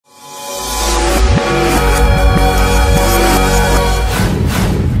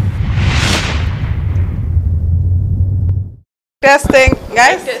Testing,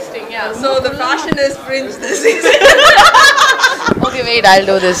 guys. Testing, yeah. So the fashion is fringe this season. Okay, wait, I'll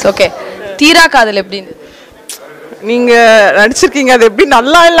do this. Okay. Theera Kaadhal எப்படி நீங்க நடிச்சிருக்கீங்க அது எப்படி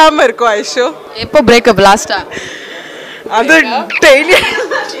நல்லா இல்லாம இருக்கும் ஐஷோ எப்போ பிரேக்கப் லாஸ்டா அது daily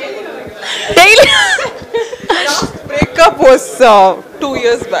breakup was 2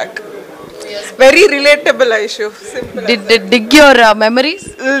 years back. Very relatable Aishu. Simple. Did dig your memories?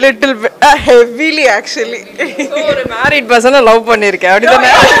 Little bit, heavily actually. So ஒரு married person love பண்ணிருக்கேன் அப்படிதானே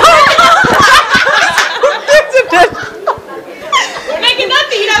உனக்கு தான்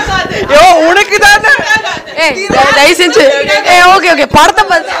தீரா காதல் யோ உனக்கு தான ஏய் தயவு செஞ்சு ஏய் ஓகே ஓகே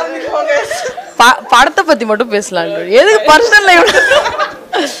படத்தை பத்தி மட்டும் பேசலாம் எதுக்கு பர்சனல்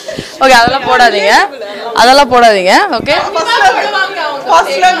ஓகே அதெல்லாம் போடாதீங்க ஓகே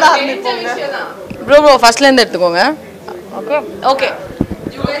ஃபர்ஸ்ட்ல இருந்து ஆரம்பிப்போங்க ப்ரோ ஃபர்ஸ்ட்ல இருந்து எடுத்துக்கோங்க okay okay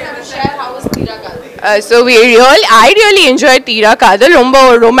you guys have to share how was Theera Kaadhal so I really enjoyed Theera Kaadhal ரொம்ப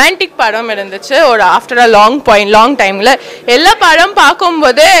ரொமான்டிக் படம் இருந்துச்சு ஒரு ஆஃப்டர் a long டைம்ல எல்லா படம்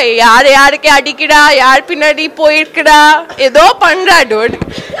பாக்கும்போது யாருக்கு அடிக்குடா யார் பின்னாடி போயிருக்குடா ஏதோ பண்றா டூட்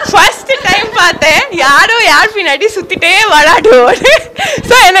ஃபர்ஸ்ட் டைம் பார்த்தேன் யார் பின்னாடி சுத்திட்டே வரா டூட்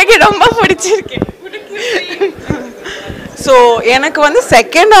சோ எனக்கு ரொம்ப பிடிச்சிருக்கு So எனக்கு வந்து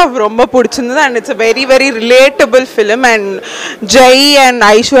second half ரொம்ப பிடிச்சிருந்தது and it's a very very relatable film and Jai and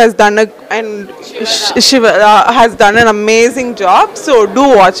Aishu has done Shiva has done an amazing job, so do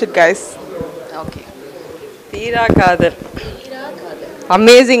watch it guys. Okay. Theera Kaadhal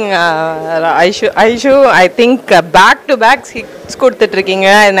amazing Aishu I think back to back hits கொடுத்துட்ருக்கீங்க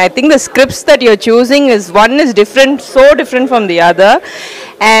and I think the scripts that you're choosing is so different from the other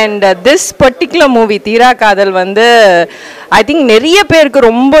and this particular movie Theera Kaadhal வந்து I think நிறைய பேருக்கு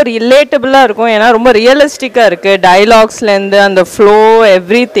ரொம்ப ரிலேட்டபிளாக இருக்கும் ஏன்னா ரொம்ப ரியலிஸ்டிக்காக இருக்குது டயலாக்ஸ்லேருந்து அந்த flow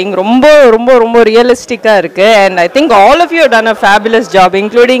everything ரொம்ப ரியலிஸ்டிக்காக இருக்குது and I think all of you have done a fabulous job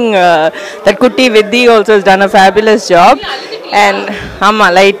including that குட்டி வித்தி also has done a fabulous job and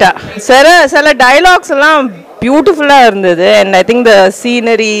ஆமாம் லைட்டாக சில டயலாக்ஸ் எல்லாம் பியூட்டிஃபுல்லாக இருந்தது and I think the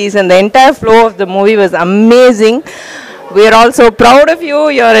sceneries and the entire flow of the movie was amazing. We are also proud of you.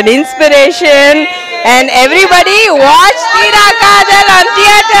 You are an inspiration and everybody watch Theera Kaadhal on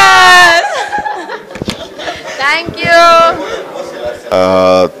theaters. Thank you.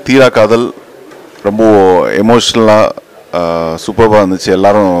 Theera Kaadhal ரொம்ப எமோஷனலாக சூப்பராக இருந்துச்சு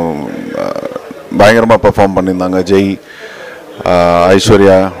எல்லாரும் பயங்கரமாக perform பண்ணியிருந்தாங்க ஜெய்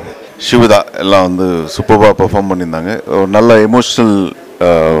ஐஸ்வர்யா சிவதா எல்லாம் வந்து சூப்பராக பெர்ஃபார்ம் பண்ணியிருந்தாங்க ஒரு நல்ல எமோஷ்னல்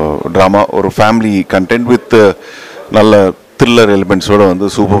ட்ராமா ஒரு ஃபேமிலி கண்டென்ட் வித் நல்ல த்ரில்லர் எலிமெண்ட்ஸோடு வந்து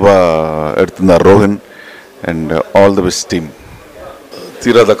சூப்பராக எடுத்திருந்தார் Rohan and all the best team.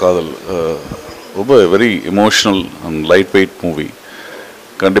 Theera Kaadhal ரொம்ப very emotional and light weight movie.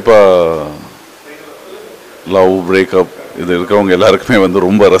 கண்டிப்பாக லவ் பிரேக்கப் இது இருக்கிறவங்க எல்லாருக்குமே வந்து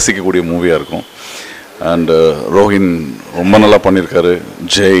ரொம்ப ரசிக்கக்கூடிய மூவியாக இருக்கும். அண்டு ரோஹின் ரொம்ப நல்லா பண்ணியிருக்காரு.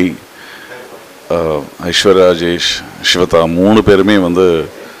 ஜெய் ஐஸ்வர்யா ராஜேஷ் சிவதா 3 பேருமே வந்து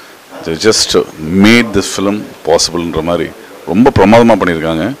ஜஸ்ட் மேட் திஸ் ஃபிலிம் பாசிபிள்ன்ற மாதிரி ரொம்ப பிரமாதமாக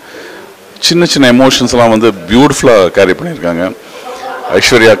பண்ணியிருக்காங்க. சின்ன எமோஷன்ஸ்லாம் வந்து பியூட்டிஃபுல்லாக கேரி பண்ணியிருக்காங்க.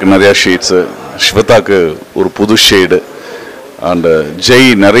 ஐஸ்வர்யாவுக்கு நிறையா ஷேட்ஸு, சிவதாவுக்கு ஒரு புது ஷேடு அண்டு ஜெய்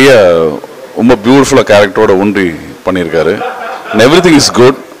நிறைய ரொம்ப பியூட்டிஃபுல்லாக கேரக்டரோட ஒன்றி பண்ணியிருக்காரு. And every thing is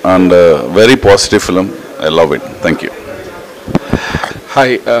good and very positive film. I love it. Thank you.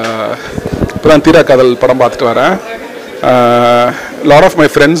 Hi, இப்போ தான் Theera Kaadhal படம் பார்த்துட்டு வரேன். லாட் ஆஃப் மை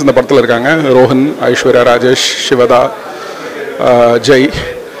ஃப்ரெண்ட்ஸ் இந்த படத்தில் இருக்காங்க. Rohan, Aishwarya Rajesh, Sivada, Jai.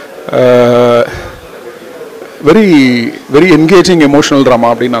 Very engaging emotional drama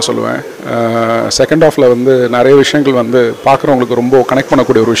அப்படின்னு நான் சொல்லுவேன். செகண்ட் ஹாஃபில் வந்து நிறைய விஷயங்கள் வந்து பார்க்குறவங்களுக்கு ரொம்ப கனெக்ட்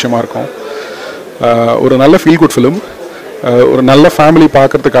பண்ணக்கூடிய ஒரு விஷயமா இருக்கும். ஒரு நல்ல ஃபீல் குட் ஃபிலிம், ஒரு நல்ல ஃபேமிலி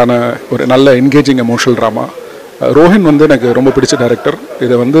பார்க்குறதுக்கான ஒரு நல்ல என்கேஜிங் எமோஷனல் ட்ராமா. ரோஹன் வந்து எனக்கு ரொம்ப பிடிச்ச டைரக்டர்.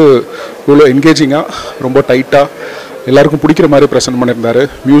 இதை வந்து இவ்வளோ என்கேஜிங்காக ரொம்ப டைட்டாக எல்லாருக்கும் பிடிக்கிற மாதிரி ப்ரெசென்ட் பண்ணியிருந்தார்.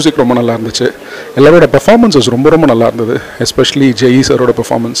 மியூசிக் ரொம்ப நல்லா இருந்துச்சு. எல்லாரோட பெர்ஃபார்மன்ஸஸ் ரொம்ப நல்லா இருந்தது. எஸ்பெஷலி ஜெய் சரோட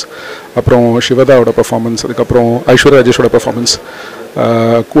பெர்ஃபார்மன்ஸ், அப்புறம் சிவதாவோட பெர்ஃபார்மன்ஸ், அதுக்கப்புறம் ஐஸ்வர்யா ராஜேஷோட பெர்ஃபார்மன்ஸ்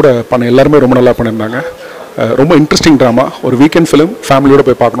கூட பண்ண எல்லாருமே ரொம்ப நல்லா பண்ணியிருந்தாங்க. ரொம்ப இன்ட்ரெஸ்டிங் ட்ராமா. ஒரு வீக்கெண்ட் ஃபிலிம் ஃபேமிலியோடு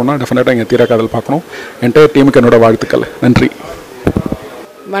போய் பார்க்கணுன்னா டெஃபினட்டாக இங்கே Theera Kaadhal பார்க்கணும். என்டையர் டீமுக்கு என்னோட வாழ்த்துக்கள். நன்றி.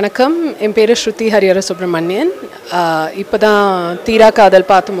 வணக்கம், என் பேர் ஸ்ருதி ஹரிஹர சுப்ரமணியன். இப்போ தான் Theera Kaadhal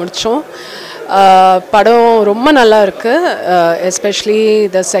பார்த்து முடித்தோம். படம் ரொம்ப நல்லா இருக்குது. Especially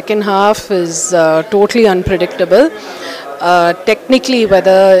the second half is totally unpredictable. technically,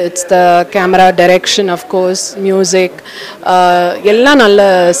 whether it's the camera direction, of course, music, எல்லாம் நல்ல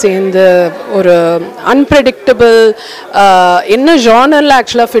சேர்ந்து ஒரு அன்பிரடிக்டபிள் என்ன ஜானரில்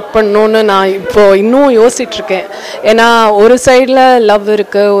ஆக்சுவலாக ஃபிட் பண்ணணுன்னு நான் இப்போது இன்னும் யோசிச்சுட்ருக்கேன். ஏன்னா ஒரு சைடில் லவ்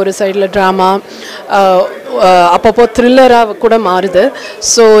இருக்குது, ஒரு சைடில் ட்ராமா, அப்பப்போ த்ரில்லராக கூட மாறுது.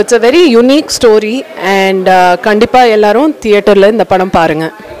 So it's a very unique story and கண்டிப்பாக எல்லோரும் தியேட்டரில் இந்த படம்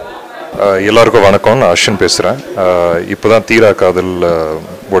பாருங்கள். எல்லாருக்கும் வணக்கம், நான் அஸ்வின் பேசுகிறேன். இப்போ தான் தீரா காதல்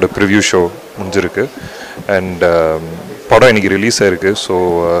ஓட ப்ரிவ்யூ ஷோ முடிஞ்சிருக்கு அண்ட் படம் இன்றைக்கி ரிலீஸ் ஆகிருக்கு. ஸோ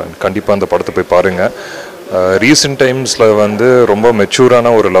கண்டிப்பாக அந்த படத்தை போய் பாருங்கள். ரீசெண்ட் டைம்ஸில் வந்து ரொம்ப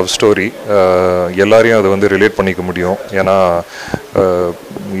மெச்சூரான ஒரு லவ் ஸ்டோரி, எல்லாரையும் அதை வந்து ரிலேட் பண்ணிக்க முடியும். ஏன்னா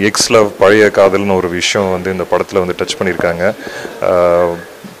எக்ஸ் லவ் பழைய காதல்னு ஒரு விஷயம் வந்து இந்த படத்தில் வந்து டச் பண்ணியிருக்காங்க.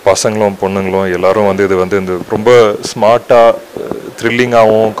 பசங்களும் பொண்ணுங்களும் எல்லாரும் வந்து இது வந்து இந்த ரொம்ப ஸ்மார்ட்டாக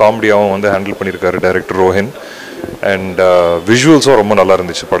த்ரில்லிங்காகவும் காமெடியாகவும் வந்து ஹேண்டில் பண்ணியிருக்காரு டைரக்டர் ரோஹின். அண்ட் விஷுவல்ஸும் ரொம்ப நல்லா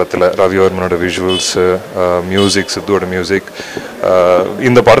இருந்துச்சு படத்தில். ரவிவர்மனோட விஷுவல்ஸு, மியூசிக், சித்துவோட மியூசிக்.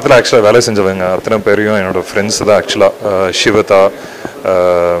 இந்த படத்தில் ஆக்சுவலாக வேலை செஞ்சவங்க அத்தனை பேரையும் என்னோடய ஃப்ரெண்ட்ஸ் தான் ஆக்சுவலாக. சிவதா,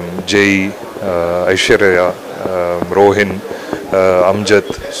 ஜெய், ஐஸ்வர்யா, ரோஹின்,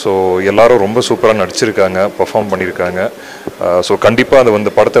 அம்ஜத். ஸோ எல்லோரும் ரொம்ப சூப்பராக நடிச்சிருக்காங்க, பர்ஃபார்ம் பண்ணியிருக்காங்க. ஸோ கண்டிப்பாக அதை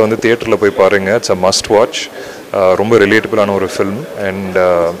வந்து படத்தை வந்து தியேட்டரில் போய் பாருங்கள். It's a must watch. ரொம்ப ரிலேட்டபிளான ஒரு film and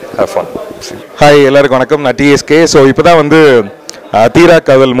have fun. Hi, எல்லாருக்கும் வணக்கம். நான் டிஎஸ்கே. ஸோ இப்போ தான் வந்து தீரா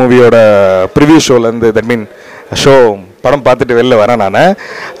காதல் மூவியோட ப்ரிவியூ ஷோலேருந்து, தட் மீன் ஷோ படம் பார்த்துட்டு வெளில வரேன் நான்.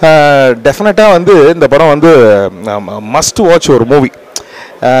 டெஃபினட்டாக வந்து இந்த படம் வந்து மஸ்ட் வாட்ச் ஒரு மூவி.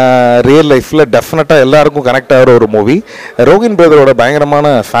 ரியல் லைஃப்பில் டெஃபினட்டாக எல்லாருக்கும் கனெக்ட் ஆகிற ஒரு மூவி. ரோகின் பிரதரோட பயங்கரமான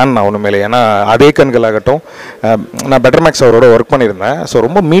ஃபேன் நான் ஒன்றுமே. ஏன்னா அதே கண்கள் ஆகட்டும், நான் பெட்டர் மேக்ஸ் அவரோட ஒர்க் பண்ணியிருந்தேன். ஸோ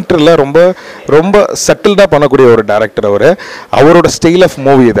ரொம்ப மீட்டரில் ரொம்ப ரொம்ப செட்டில்டாக பண்ணக்கூடிய ஒரு டேரக்டர் அவர். அவரோட ஸ்டைல் ஆஃப்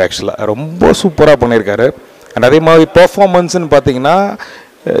மூவி இது ஆக்சுவலாக ரொம்ப சூப்பராக பண்ணியிருக்காரு. அண்ட் அதே மாதிரி பர்ஃபார்மன்ஸ்ன்னு பார்த்தீங்கன்னா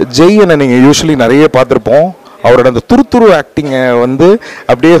ஜெய்யனை நீங்கள் யூஸ்வலி நிறைய பார்த்துருப்போம். அவரோட அந்த துரு ஆக்டிங்கை வந்து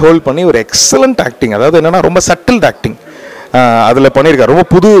அப்படியே ஹோல்ட் பண்ணி ஒரு எக்ஸலண்ட் ஆக்டிங், அதாவது என்னென்னா ரொம்ப சட்டில்டு ஆக்டிங் அதில் பண்ணியிருக்காரு. ரொம்ப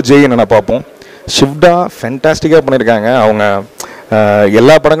புது ஜெய் என்ன பார்ப்போம். ஷிவ்டா ஃபென்டாஸ்டிக்காக பண்ணியிருக்காங்க. அவங்க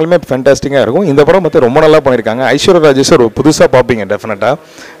எல்லா படங்களுமே ஃபென்டாஸ்டிக்காக இருக்கும். இந்த படம் பார்த்து ரொம்ப நல்லா பண்ணியிருக்காங்க. ஐஸ்வர்யா ராஜேஷ் ஒரு புதுசாக பார்ப்பீங்க, டெஃபினட்டாக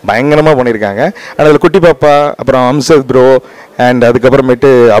பயங்கரமாக பண்ணியிருக்காங்க. அண்ட் அதில் குட்டி பாப்பா, அப்புறம் அம்சத் ப்ரோ, அண்ட் அதுக்கப்புறமேட்டு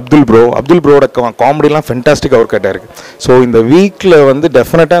அப்துல் ப்ரோட காமெடிலாம் ஃபென்டாஸ்டிக்காக ஒர்க் அவுட் ஆயிருக்கு. ஸோ இந்த வீக்கில் வந்து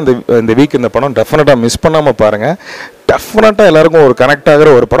டெஃபினட்டாக இந்த வீக் இந்த படம் டெஃபினட்டாக மிஸ் பண்ணாமல் பாருங்கள். டெஃபினட்டாக எல்லாருக்கும் ஒரு கனெக்ட் ஆகிற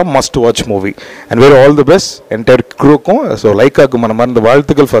ஒரு படம், must watch movie. And very all the best entire க்ரூக்கும். So லைக்காக்கும் மனமார்ந்த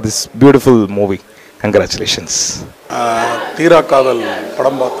வாழ்த்துக்கள் for this beautiful movie. Congratulations. தீரா காதல்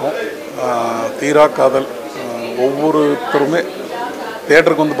படம் பார்த்தோம். தீரா காதல் ஒவ்வொருத்தருமே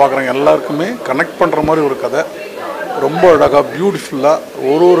தியேட்டருக்கு வந்து பார்க்குறவங்க எல்லாருக்குமே கனெக்ட் பண்ணுற மாதிரி ஒரு கதை. ரொம்ப அழகாக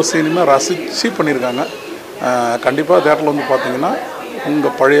பியூட்டிஃபுல்லாக ஒரு சீனுமே ரசித்து பண்ணியிருக்காங்க. கண்டிப்பாக தியேட்டரில் வந்து பார்த்தீங்கன்னா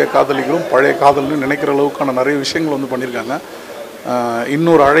உங்கள் பழைய காதலிகளும் பழைய காதல்னு நினைக்கிற அளவுக்கான நிறைய விஷயங்கள் வந்து பண்ணியிருக்காங்க.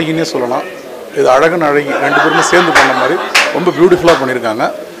 இன்னொரு அழகினே சொல்லலாம். இது அழகன் அழகி ரெண்டு பேருமே சேர்ந்து பண்ண மாதிரி ரொம்ப பியூட்டிஃபுல்லாக பண்ணியிருக்காங்க.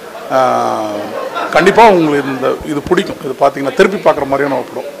 கண்டிப்பாக உங்களுக்கு இது பிடிக்கும். இது பார்த்தீங்கன்னா திருப்பி பார்க்குற மாதிரியான ஒரு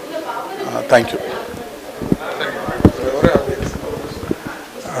படம். தேங்க்யூ.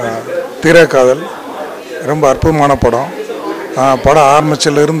 தீரா காதல் ரொம்ப அற்புதமான படம். படம்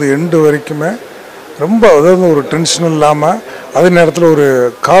ஆரம்பிச்சிலேருந்து எண்டு வரைக்குமே ரொம்ப, அதாவது ஒரு டென்ஷனும் இல்லாமல் அதே நேரத்தில் ஒரு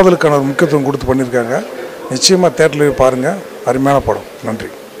காதலுக்கான ஒரு முக்கியத்துவம் கொடுத்து பண்ணியிருக்காங்க. நிச்சயமாக தேட்டரில் பாருங்கள், அருமையான படம். நன்றி.